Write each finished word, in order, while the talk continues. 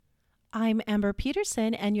I'm Amber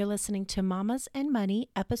Peterson, and you're listening to Mamas and Money,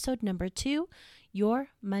 episode number 2, Your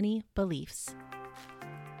Money Beliefs.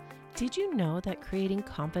 Did you know that creating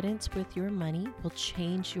confidence with your money will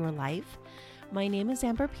change your life? My name is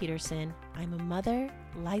Amber Peterson. I'm a mother,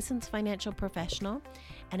 licensed financial professional,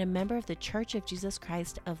 and a member of the Church of Jesus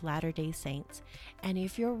Christ of Latter-day Saints. And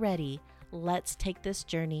if you're ready, let's take this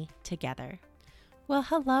journey together. Well,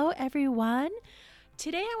 hello, everyone.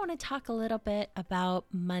 Today, I want to talk a little bit about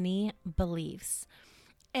money beliefs.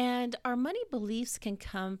 And our money beliefs can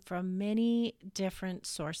come from many different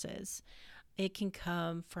sources. It can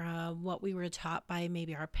come from what we were taught by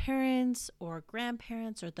maybe our parents or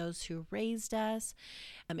grandparents or those who raised us.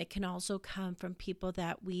 It can also come from people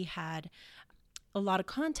that we had a lot of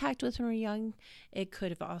contact with when we were young. It could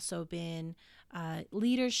have also been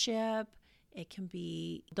leadership. It can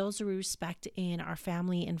be those who we respect in our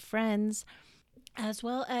family and friends, as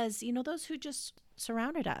well as, those who just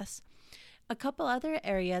surrounded us. A couple other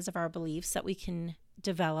areas of our beliefs that we can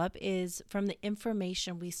develop is from the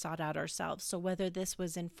information we sought out ourselves. So whether this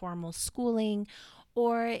was in formal schooling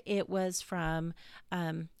or it was from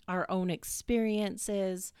our own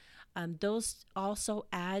experiences, those also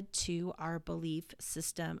add to our belief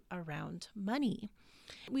system around money.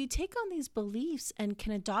 We take on these beliefs and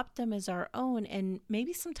can adopt them as our own and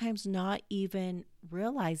maybe sometimes not even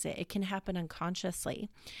realize it. It can happen unconsciously.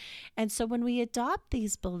 And so when we adopt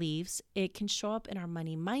these beliefs, it can show up in our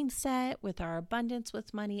money mindset, with our abundance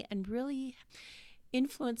with money, and really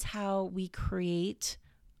influence how we create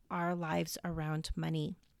our lives around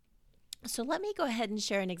money. So let me go ahead and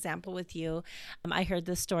share an example with you. I heard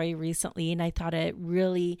this story recently and I thought it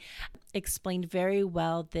really explained very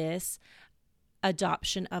well this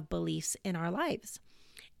adoption of beliefs in our lives.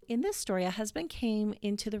 In this story, a husband came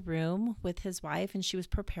into the room with his wife and she was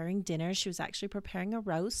preparing dinner. She was actually preparing a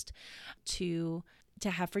roast to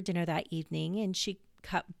have for dinner that evening, and she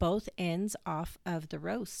cut both ends off of the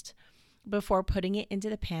roast before putting it into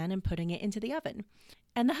the pan and putting it into the oven.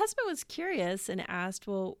 And the husband was curious and asked,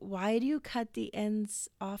 well, why do you cut the ends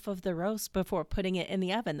off of the roast before putting it in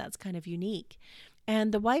the oven? That's kind of unique.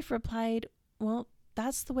 And the wife replied, well,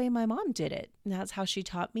 that's the way my mom did it. And that's how she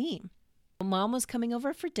taught me. Mom was coming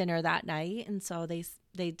over for dinner that night, and so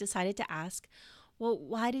they decided to ask, well,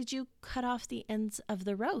 why did you cut off the ends of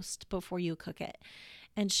the roast before you cook it?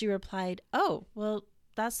 And she replied, oh, well,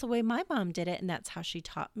 that's the way my mom did it, and that's how she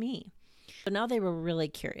taught me. So now they were really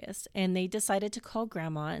curious, and they decided to call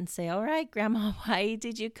Grandma and say, all right, Grandma, why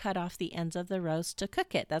did you cut off the ends of the roast to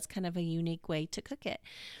cook it? That's kind of a unique way to cook it.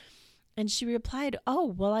 And she replied, oh,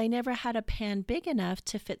 well, I never had a pan big enough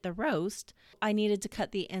to fit the roast. I needed to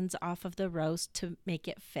cut the ends off of the roast to make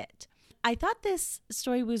it fit. I thought this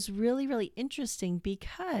story was really, really interesting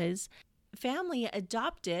because family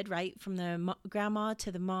adopted, right, from the grandma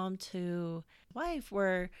to the mom to wife,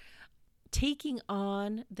 were taking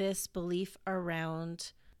on this belief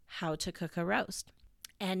around how to cook a roast.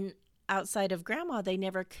 And outside of grandma, they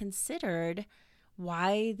never considered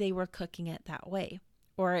why they were cooking it that way,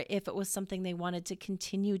 or if it was something they wanted to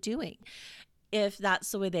continue doing. If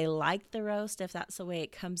that's the way they like the roast, if that's the way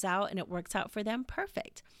it comes out and it works out for them,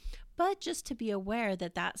 perfect. But just to be aware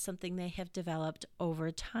that that's something they have developed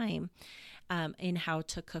over time in how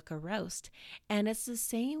to cook a roast. And it's the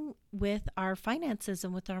same with our finances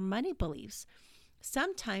and with our money beliefs.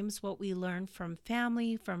 Sometimes what we learn from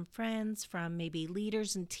family, from friends, from maybe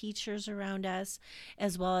leaders and teachers around us,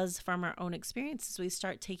 as well as from our own experiences, we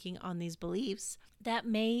start taking on these beliefs that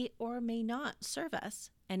may or may not serve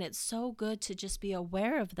us. And it's so good to just be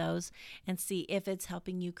aware of those and see if it's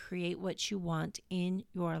helping you create what you want in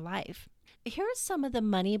your life. Here are some of the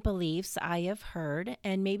money beliefs I have heard,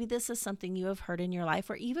 and maybe this is something you have heard in your life,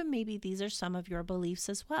 or even maybe these are some of your beliefs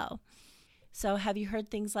as well. So have you heard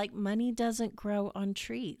things like money doesn't grow on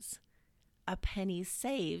trees? A penny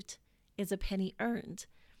saved is a penny earned.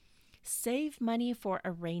 Save money for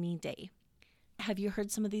a rainy day. Have you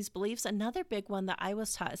heard some of these beliefs? Another big one that I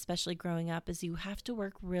was taught, especially growing up, is you have to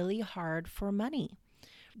work really hard for money.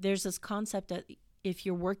 There's this concept that if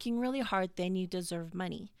you're working really hard, then you deserve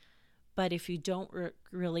money. But if you don't work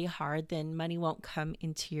really hard, then money won't come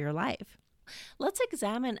into your life. Let's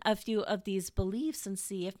examine a few of these beliefs and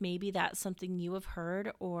see if maybe that's something you have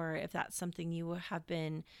heard or if that's something you have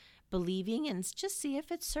been believing, and just see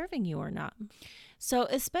if it's serving you or not. So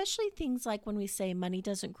especially things like when we say money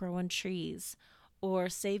doesn't grow on trees or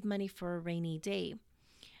save money for a rainy day,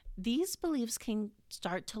 these beliefs can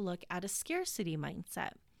start to look at a scarcity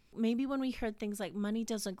mindset. Maybe when we heard things like money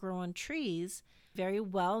doesn't grow on trees, very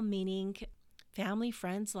well meaning family,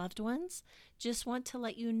 friends, loved ones just want to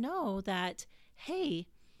let you know that, hey,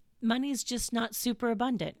 money's just not super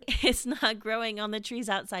abundant. It's not growing on the trees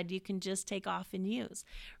outside you can just take off and use,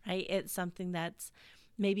 right? It's something that's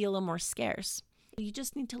maybe a little more scarce. You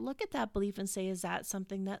just need to look at that belief and say, is that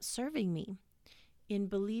something that's serving me? In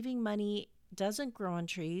believing money doesn't grow on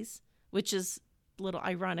trees, which is a little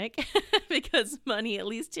ironic because money, at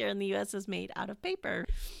least here in the US, is made out of paper,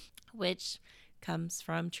 which comes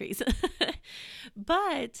from trees.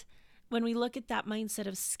 But when we look at that mindset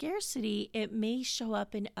of scarcity, it may show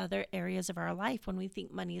up in other areas of our life. When we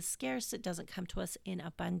think money is scarce, it doesn't come to us in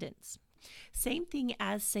abundance. Same thing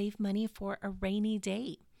as save money for a rainy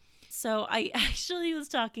day. So I actually was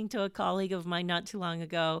talking to a colleague of mine not too long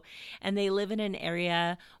ago, and they live in an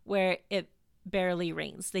area where it barely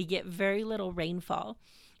rains. They get very little rainfall.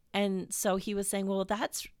 And so he was saying, well,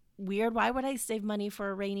 that's weird. Why would I save money for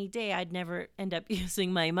a rainy day? I'd never end up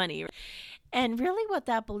using my money. And really what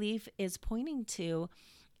that belief is pointing to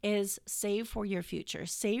is save for your future.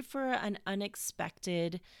 Save for an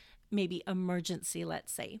unexpected, maybe emergency,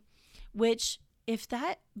 let's say, which if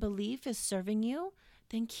that belief is serving you,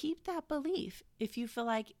 then keep that belief. If you feel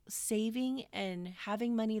like saving and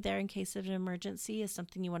having money there in case of an emergency is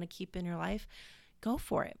something you want to keep in your life, go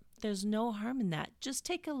for it. There's no harm in that. Just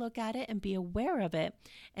take a look at it and be aware of it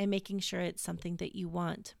and making sure it's something that you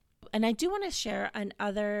want. And I do want to share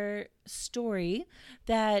another story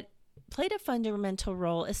that played a fundamental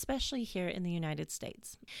role, especially here in the United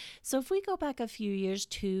States. So if we go back a few years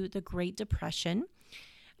to the Great Depression,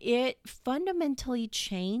 it fundamentally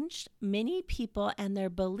changed many people and their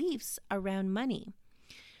beliefs around money.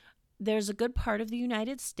 There's a good part of the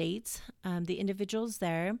United States, the individuals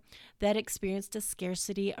there, that experienced a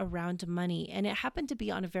scarcity around money, and it happened to be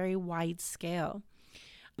on a very wide scale.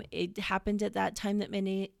 It happened at that time that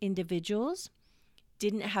many individuals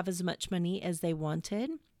didn't have as much money as they wanted,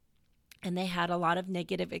 and they had a lot of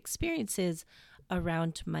negative experiences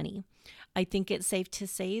around money. I think it's safe to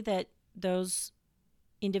say that those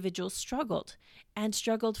individuals struggled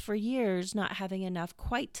for years, not having enough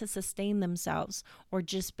quite to sustain themselves or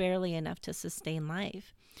just barely enough to sustain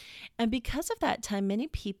life. And because of that time, many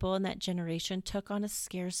people in that generation took on a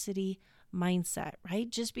scarcity mindset,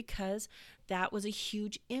 right? Just because that was a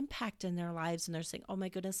huge impact in their lives and they're saying, oh my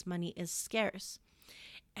goodness, money is scarce.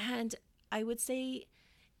 And I would say,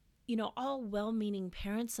 all well-meaning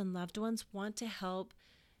parents and loved ones want to help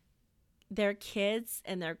their kids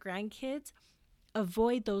and their grandkids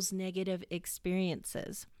avoid those negative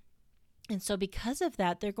experiences. And so because of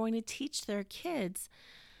that, they're going to teach their kids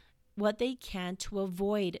what they can to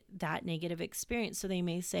avoid that negative experience. So they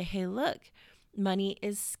may say, hey, look, money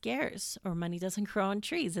is scarce, or money doesn't grow on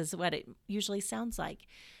trees is what it usually sounds like.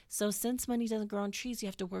 So since money doesn't grow on trees, you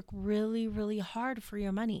have to work really, really hard for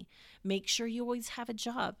your money. Make sure you always have a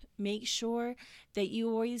job. Make sure that you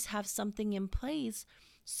always have something in place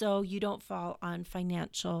so you don't fall on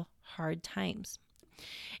financial hard times.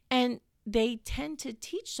 And they tend to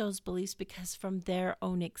teach those beliefs because from their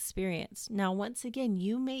own experience. Now, once again,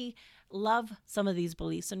 you may love some of these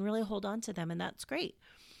beliefs and really hold on to them, and that's great.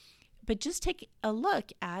 But just take a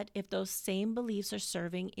look at if those same beliefs are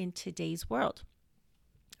serving in today's world,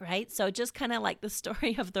 right? So just kind of like the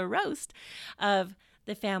story of the roast of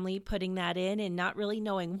the family putting that in and not really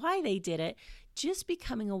knowing why they did it, just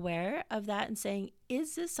becoming aware of that and saying,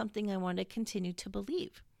 is this something I want to continue to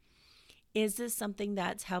believe? Is this something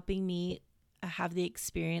that's helping me have the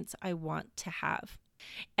experience I want to have?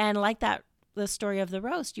 And like that, the story of the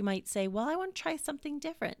roast, you might say, well, I want to try something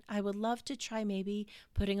different. I would love to try maybe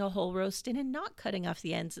putting a whole roast in and not cutting off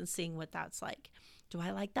the ends and seeing what that's like. Do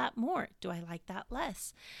I like that more? Do I like that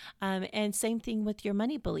less? And same thing with your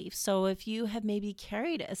money beliefs. So if you have maybe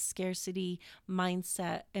carried a scarcity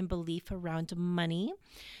mindset and belief around money,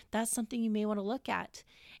 that's something you may want to look at.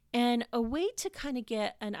 And a way to kind of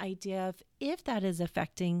get an idea of if that is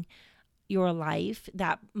affecting your life,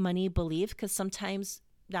 that money belief, because sometimes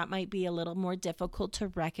that might be a little more difficult to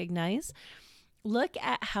recognize, look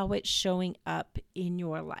at how it's showing up in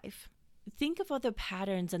your life. Think of all the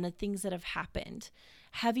patterns and the things that have happened.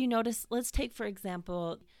 Have you noticed, let's take, for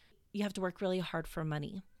example, you have to work really hard for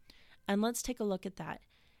money. And let's take a look at that.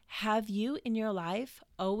 Have you in your life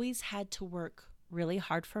always had to work really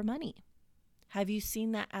hard for money? Have you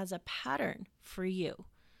seen that as a pattern for you?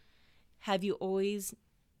 Have you always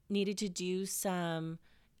needed to do some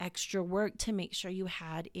extra work to make sure you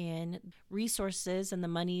had in resources and the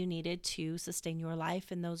money you needed to sustain your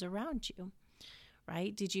life and those around you,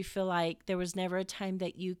 right? Did you feel like there was never a time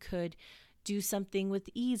that you could do something with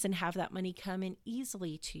ease and have that money come in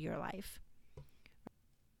easily to your life?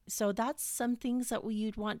 So that's some things that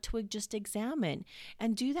you'd want to just examine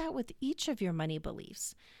and do that with each of your money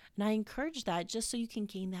beliefs. And I encourage that just so you can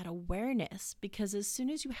gain that awareness, because as soon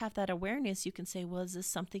as you have that awareness, you can say, well, is this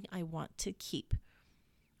something I want to keep?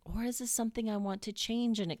 Or is this something I want to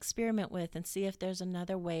change and experiment with and see if there's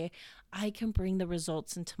another way I can bring the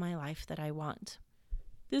results into my life that I want?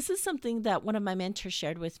 This is something that one of my mentors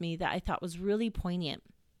shared with me that I thought was really poignant.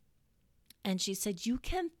 And she said, you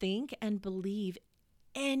can think and believe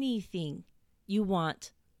anything you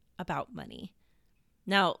want about money.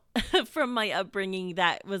 Now, from my upbringing,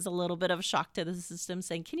 that was a little bit of a shock to the system,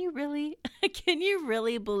 saying, can you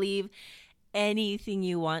really believe anything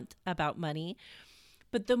you want about money?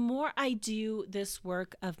 But the more I do this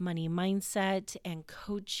work of money mindset and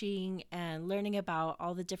coaching and learning about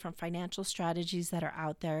all the different financial strategies that are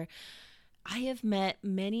out there, I have met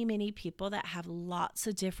many, many people that have lots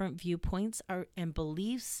of different viewpoints and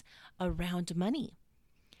beliefs around money.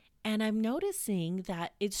 And I'm noticing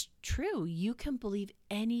that it's true. You can believe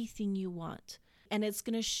anything you want, and it's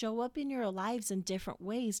going to show up in your lives in different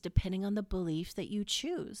ways depending on the belief that you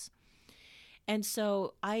choose. And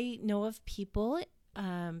so I know of people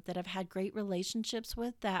that I've had great relationships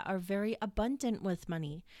with that are very abundant with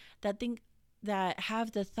money, that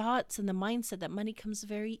have the thoughts and the mindset that money comes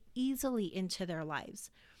very easily into their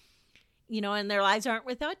lives. And their lives aren't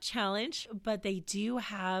without challenge, but they do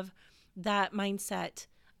have that mindset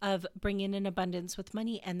of bringing in abundance with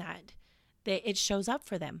money, and that it shows up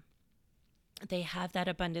for them. They have that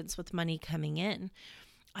abundance with money coming in.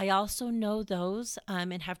 I also know those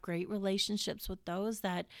and have great relationships with those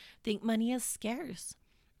that think money is scarce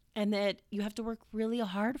and that you have to work really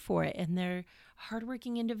hard for it. And they're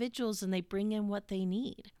hardworking individuals and they bring in what they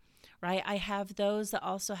need, right? I have those that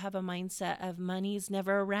also have a mindset of money's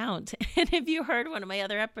never around. And if you heard one of my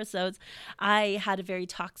other episodes, I had a very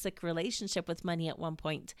toxic relationship with money at one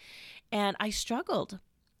point, and I struggled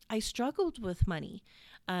with money.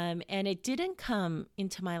 And it didn't come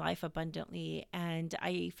into my life abundantly. And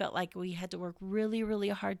I felt like we had to work really, really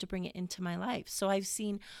hard to bring it into my life. So I've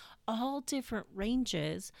seen all different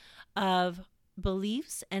ranges of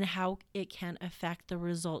beliefs and how it can affect the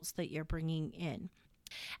results that you're bringing in.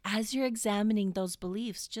 As you're examining those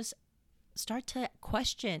beliefs, just start to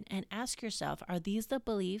question and ask yourself, are these the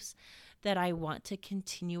beliefs that I want to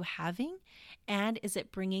continue having? And is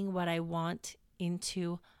it bringing what I want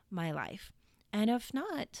into my life? And if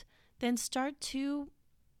not, then start to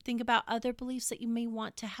think about other beliefs that you may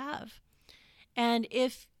want to have. And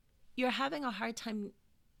if you're having a hard time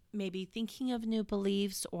maybe thinking of new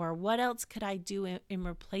beliefs or what else could I do in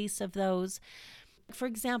replace of those? For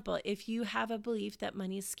example, if you have a belief that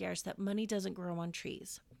money is scarce, that money doesn't grow on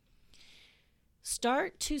trees,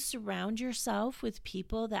 start to surround yourself with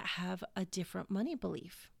people that have a different money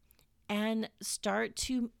belief and start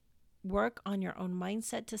to work on your own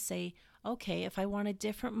mindset to say, okay, if I want a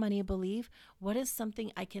different money belief, what is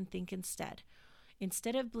something I can think instead?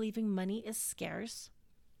 Instead of believing money is scarce,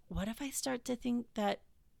 what if I start to think that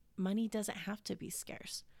money doesn't have to be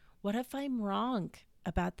scarce? What if I'm wrong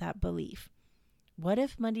about that belief? What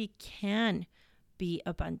if money can be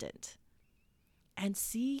abundant? And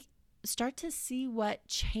start to see what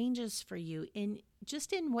changes for you in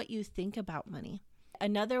what you think about money.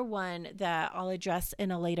 Another one that I'll address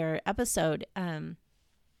in a later episode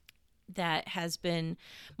that has been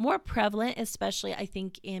more prevalent, especially I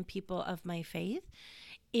think in people of my faith,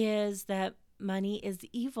 is that money is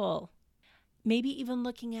evil. Maybe even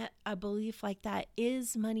looking at a belief like that,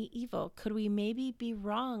 is money evil? Could we maybe be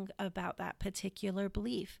wrong about that particular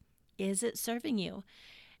belief? Is it serving you?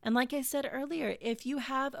 And like I said earlier, if you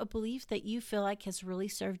have a belief that you feel like has really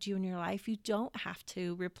served you in your life, you don't have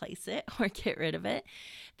to replace it or get rid of it.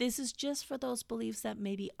 This is just for those beliefs that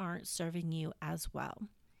maybe aren't serving you as well.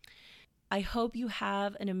 I hope you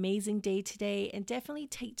have an amazing day today, and definitely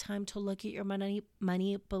take time to look at your money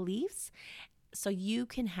beliefs so you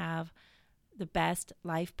can have the best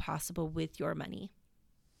life possible with your money.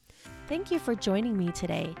 Thank you for joining me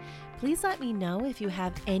today. Please let me know if you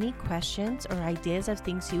have any questions or ideas of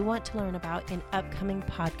things you want to learn about in upcoming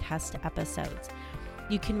podcast episodes.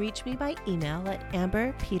 You can reach me by email at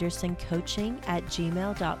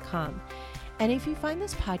amberpetersoncoaching@gmail.com. And if you find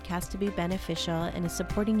this podcast to be beneficial and is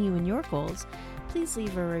supporting you in your goals, please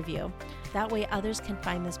leave a review. That way others can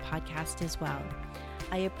find this podcast as well.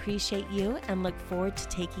 I appreciate you and look forward to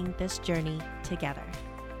taking this journey together.